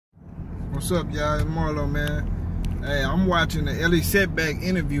What's up, y'all? It's Marlo, man. Hey, I'm watching the Ellie Setback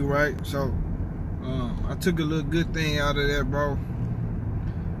interview, right? So, I took a little good thing out of that, bro.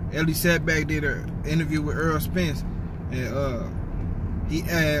 Ellie Setback did an interview with Errol Spence, and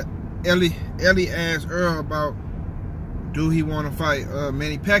Ellie asked Errol about do he want to fight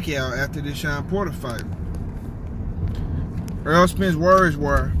Manny Pacquaio after the Shawn Porter fight. Errol Spence's words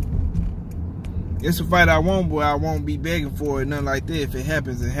were, "It's a fight I want, but I won't be begging for it, nothing like that. If it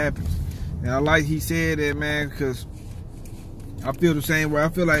happens, it happens." And I like he said that, man, because I feel the same way. I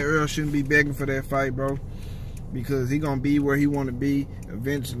feel like Errol shouldn't be begging for that fight, bro, because he gonna be where he want to be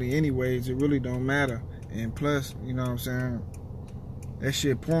eventually anyways. It really don't matter. And plus, you know what I'm saying, that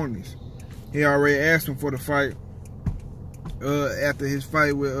shit pointless. He already asked him for the fight after his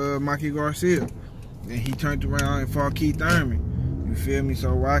fight with Mikey Garcia, and he turned around and fought Keith Thurman. You feel me?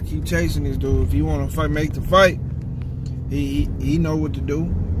 So why keep chasing this dude? If he want to fight, make the fight. He know what to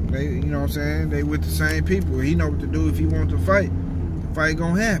do. They, you know what I'm saying? They with the same people. He know what to do if he wants to fight. The fight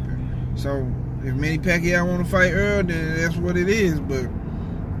gonna happen. So if Manny Pacquiao want to fight Errol, then that's what it is. But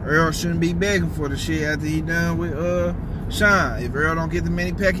Errol shouldn't be begging for the shit after he done with Shawn. If Errol don't get the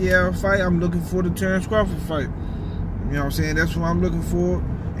Manny Pacquiao fight, I'm looking for the Terrence Crawford fight. You know what I'm saying? That's what I'm looking for.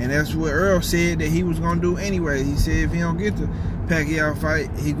 And that's what Errol said that he was going to do anyway. He said if he don't get the Pacquiao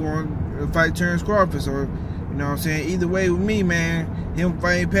fight, he going to fight Terrence Crawford. So, you know what I'm saying? Either way with me, man, him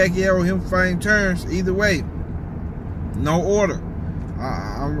fighting Pacquiao or him fighting Terrence, either way, no order.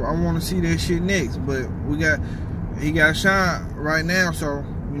 I want to see that shit next. But he got Shawn right now, so,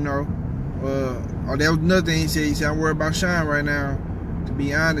 you know, that was another thing he said. He said, I'm worried about Shawn right now, to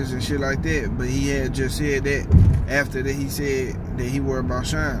be honest, and shit like that. But he had just said that after that he said that he worried about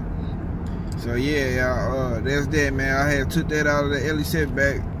Shawn. So yeah, y'all, that's that, man. I had took that out of the Ellie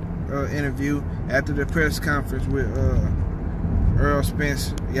Setback interview after the press conference with Errol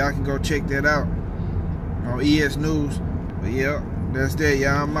Spence. Y'all can go check that out on ES News. But yeah, that's that,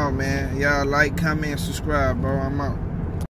 y'all. I'm out, man. Y'all like, comment, subscribe, bro. I'm out.